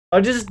I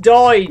just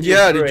died.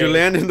 Yeah, did you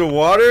land in the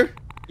water?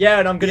 Yeah,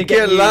 and I'm gonna get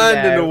you. You Can't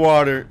land now. in the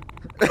water.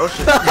 Oh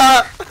shit.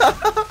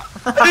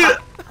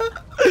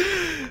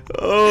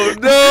 Oh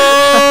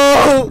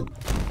no!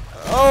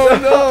 Oh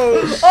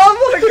no! Oh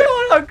my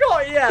god, I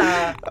got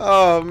ya!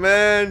 Oh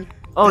man!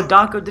 Oh,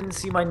 Daco didn't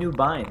see my new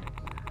bind.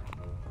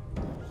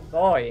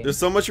 Fine. There's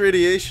so much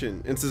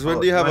radiation. And since when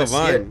do you have a wanna see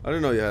vine? it? I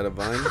didn't know you had a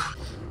vine.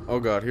 Oh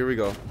god, here we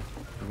go.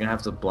 I'm gonna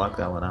have to block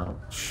that one out.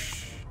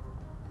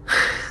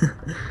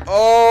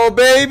 Oh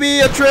baby,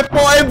 a triple!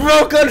 It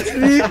broke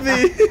underneath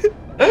me.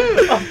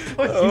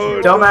 Oh,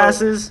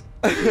 Dumbasses!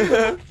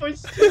 I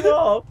pushed you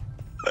off.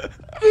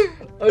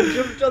 I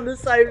jumped on the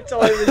same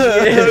time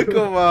as you.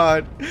 Come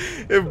on,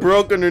 it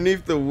broke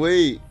underneath the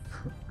weight.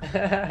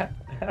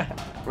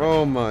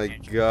 Oh my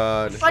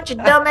god. Bunch of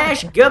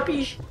dumbass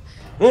guppies!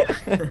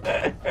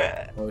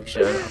 Oh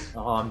shit.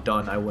 Oh, I'm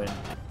done. I win.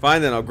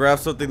 Fine then, I'll grab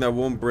something that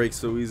won't break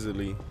so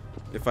easily.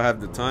 If I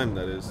have the time,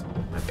 that is.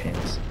 My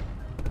pants.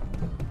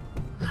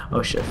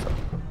 Oh shit.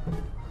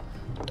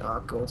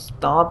 Daco,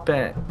 stop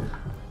it.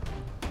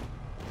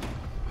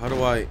 How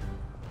do I?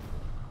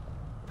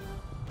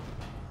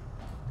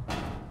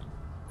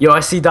 Yo,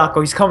 I see Daco.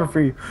 He's coming for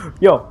you.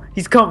 Yo,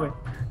 he's coming.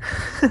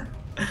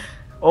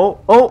 Oh.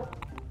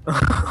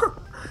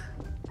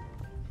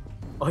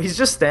 Oh, he's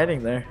just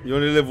standing there. You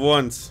only live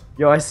once.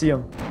 Yo, I see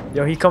him.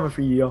 Yo, he coming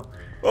for you, yo.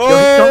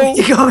 Oh!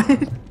 Yo, he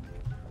coming.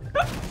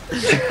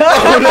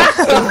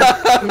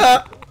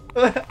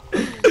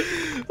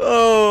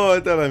 Oh, I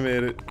thought I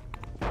made it.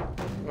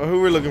 Oh,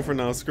 who we're looking for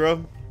now,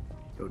 Scrub?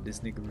 Yo, this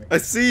nigga right. I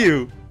see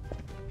you.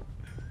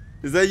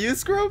 Is that you,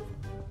 Scrub?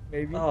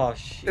 Maybe. Oh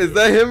shit. Is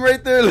that him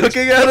right there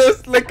looking at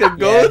us like a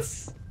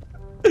ghost?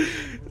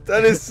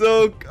 That is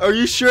so... Are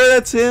you sure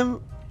that's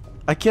him?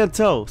 I can't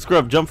tell.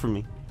 Scrub, jump for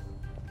me.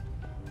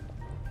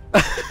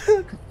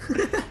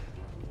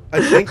 I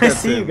think I that's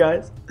see him. you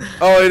guys.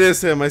 Oh, it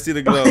is him. I see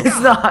the glow. It's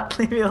not.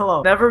 Leave me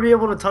alone. Never be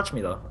able to touch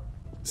me though.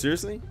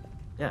 Seriously?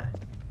 Yeah.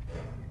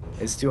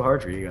 It's too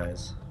hard for you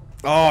guys.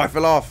 Oh, I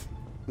fell off.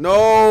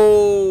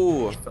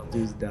 No! Fell to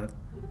his death.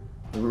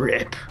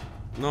 Rip.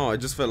 No, I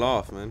just fell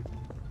off, man.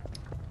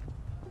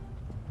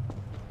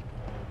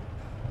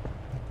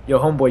 Yo,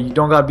 homeboy, you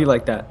don't gotta be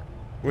like that.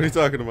 What are you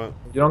talking about?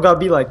 You don't gotta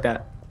be like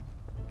that.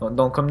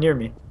 Don't come near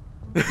me.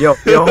 Yo,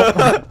 homeboy.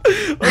 Oh,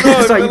 no, I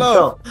That's why you fell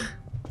off. fell.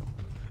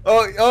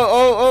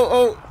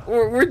 Oh.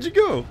 Where'd you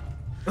go?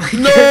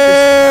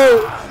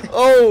 No!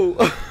 Oh!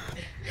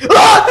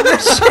 Oh,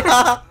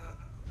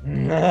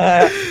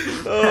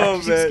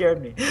 That man.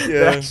 scared me. Yeah.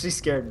 That actually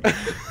scared me.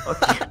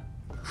 Okay.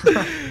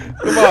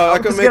 Come on, I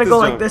I'm can just make gonna this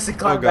go jump. like this and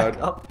climb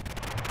back up.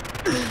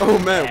 Oh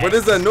man, what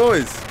is that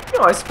noise?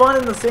 Yo, I spawned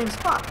in the same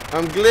spot.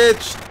 I'm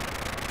glitched.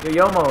 Yo,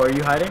 Yomo, are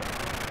you hiding?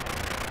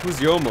 Who's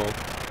Yomo?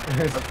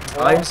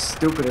 I'm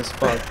stupid as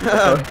fuck.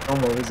 I thought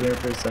Yomo was there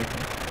for a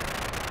second.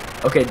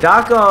 Okay,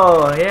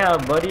 Daco, yeah,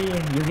 buddy,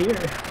 you here?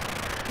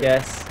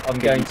 Yes, I'm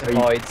going to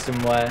hide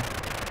somewhere.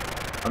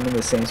 I'm in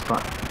the same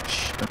spot.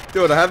 Shh.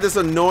 Dude, I have this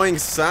annoying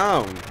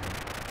sound.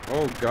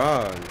 Oh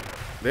god.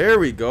 There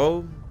we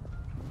go.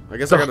 I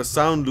guess I got a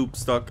sound loop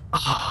stuck.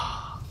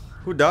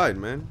 Who died,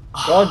 man?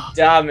 God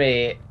damn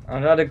it.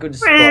 I'm not a good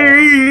spot.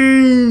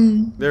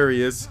 There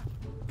he is.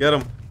 Get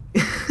him.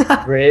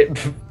 Rip.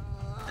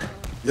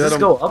 Does this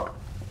go up?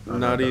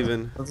 Not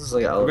even. This is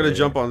like I'm gonna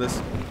jump on this.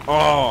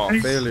 Oh,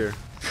 failure.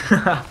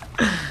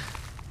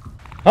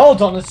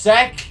 Hold on a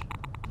sec.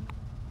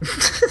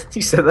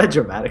 You said that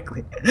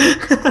dramatically.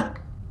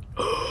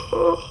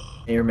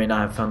 May or may not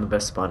have found the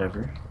best spot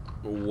ever.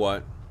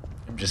 What?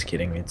 I'm just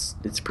kidding.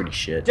 It's pretty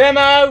shit.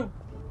 Demo.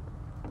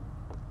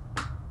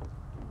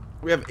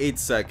 We have 8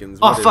 seconds.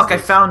 Oh What is fuck! I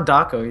this? found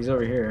Daco. He's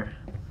over here.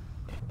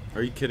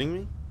 Are you kidding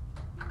me?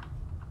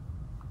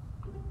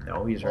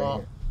 No, he's right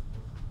here.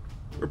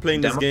 We're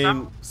playing this Demo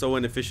game now? so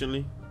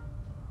inefficiently.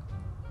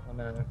 I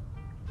know.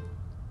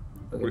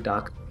 Look at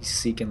Daco. He's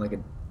seeking like a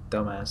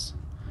dumbass.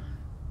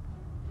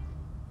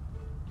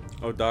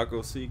 Oh,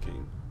 Daco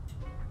seeking.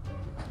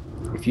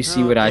 If you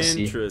see what I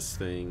see.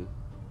 Interesting.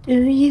 Do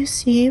you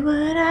see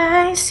what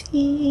I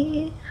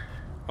see?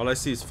 All I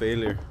see is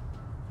failure.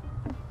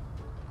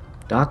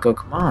 Daco,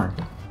 come on.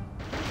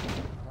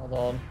 Hold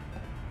on.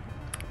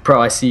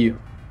 Bro, I see you.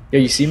 Yo,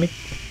 you see me?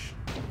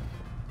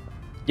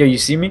 Yo, you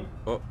see me?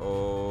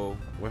 Uh-oh.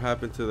 What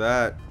happened to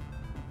that?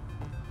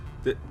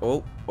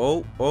 Oh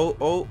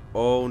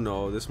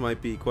no. This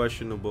might be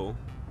questionable.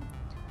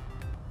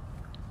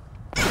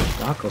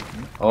 Daco.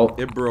 Oh,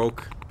 It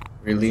broke.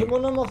 really?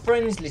 Someone on my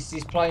friends list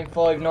is playing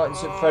Five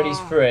Nights at Freddy's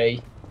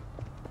 3.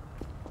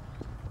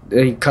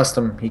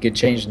 He could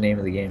change the name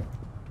of the game.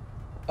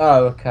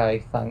 Oh,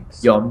 okay,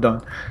 thanks. Yo, I'm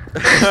done.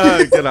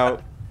 Get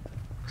out.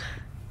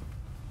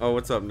 Oh,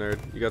 what's up, nerd?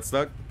 You got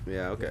stuck?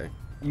 Yeah, okay.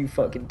 You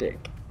fucking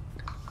dick.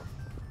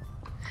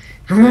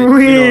 You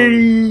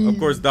know, of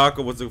course,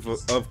 Daco was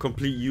of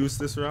complete use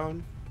this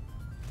round.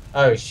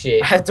 Oh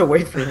shit. I had to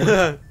wait for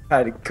him. I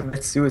had to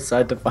commit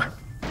suicide to find.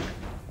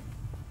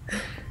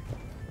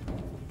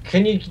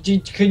 Can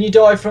you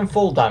die from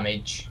full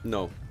damage?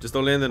 No, just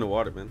don't land in the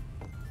water, man.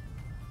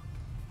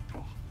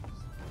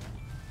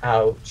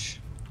 Ouch.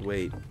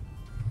 Wait.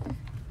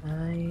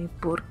 Ay,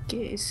 ¿por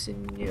qué,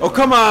 señor? Oh,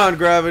 come on,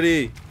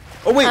 Gravity.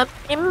 Oh, wait. A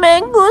mí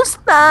me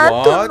gusta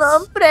tu What?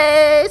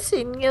 nombre,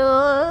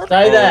 señor.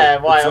 Stay Oh, there.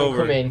 Right, it's I'm over.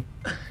 coming.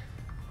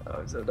 Oh,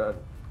 I'm so done.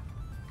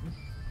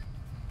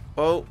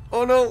 Oh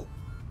no.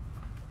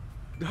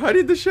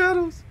 Hiding the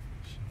shadows.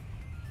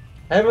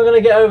 How am I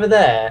gonna get over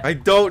there? I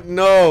don't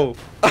know.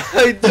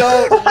 I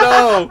don't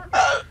know.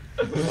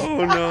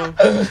 Oh no.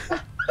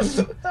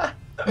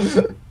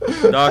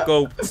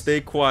 Daco,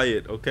 stay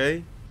quiet,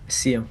 okay? I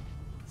see him.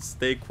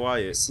 Stay I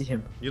quiet. see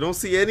him. You don't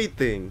see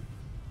anything.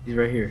 He's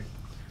right here.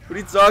 What are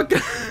you talking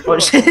Oh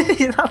shit,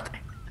 he's not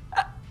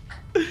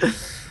there.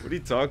 What are you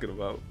talking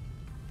about?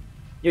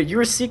 Yo,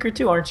 you're a seeker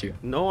too, aren't you?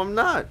 No, I'm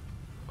not.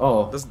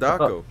 Oh. That's I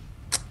thought- Daco.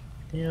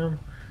 Damn.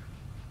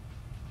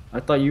 I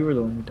thought you were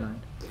the one who died.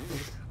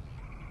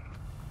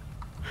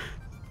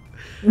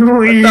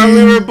 I thought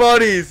we were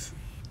buddies.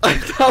 I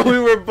thought we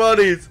were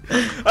buddies.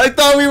 I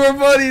thought we were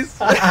buddies.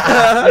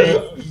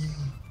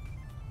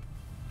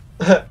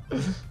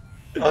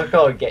 I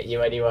can't get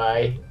you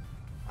anyway.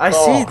 I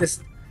Oh. see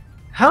this.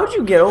 How'd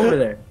you get over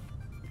there?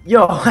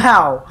 Yo,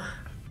 how?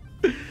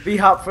 Be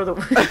hop for the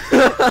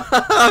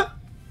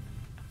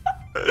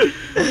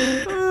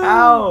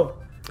Ow!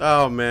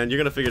 Oh man, you're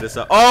gonna figure this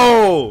out.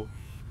 Oh!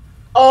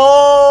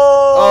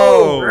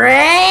 Oh!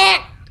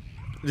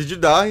 Did you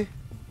die?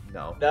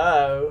 No.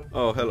 No.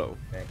 Oh, hello.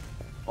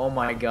 Oh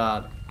my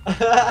god.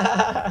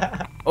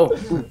 That's Oh,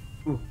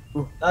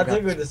 ooh, I a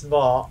got good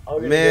spot. I'm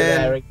gonna Man.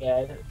 go there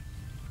again.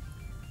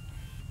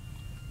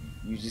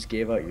 You just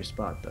gave out your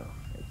spot though.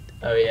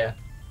 Oh yeah.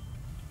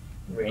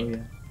 Oh, Rip.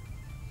 yeah.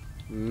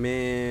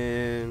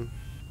 Man.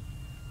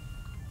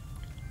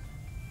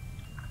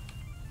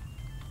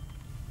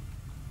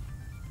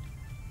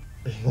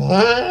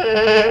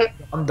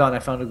 I'm done. I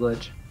found a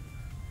glitch.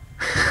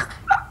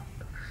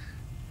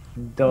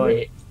 I'm done.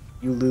 Rip.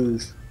 You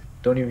lose.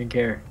 Don't even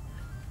care.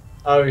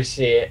 Oh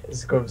shit,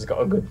 Scrub's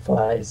got a good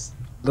place.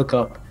 Look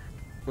up.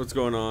 What's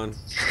going on?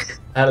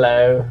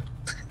 Hello.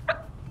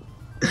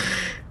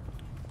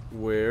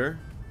 Where?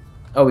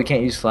 Oh, we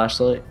can't use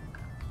flashlight.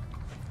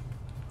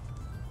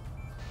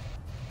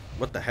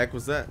 What the heck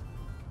was that?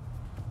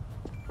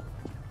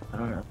 I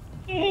don't know.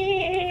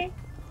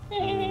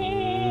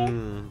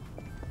 Mm.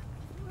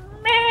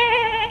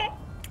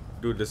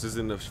 Dude, this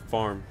isn't a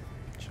farm.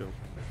 Chill.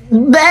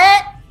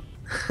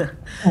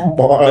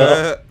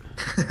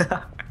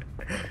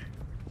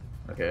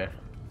 Okay.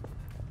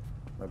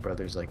 My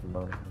brother's like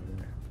moaning over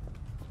there.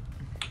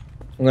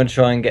 I'm gonna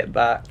try and get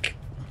back.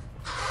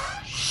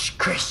 Shh,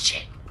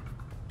 Christian.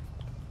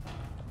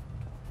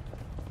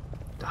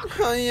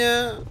 Oh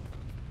yeah.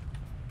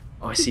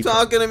 Oh, I Keep see. Bro.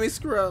 talking to me,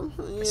 Scrub.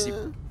 Oh, I see.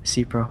 yeah. I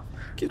see, bro.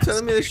 Keep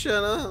telling me to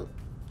shut up.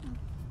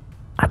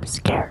 I'm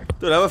scared.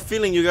 Dude, I have a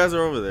feeling you guys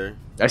are over there.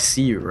 I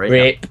see you right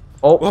Rip. now.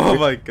 Oh, Oh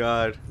my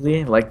god.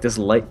 really? Like this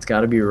light's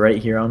gotta be right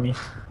here on me.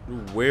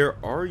 Where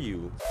are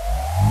you?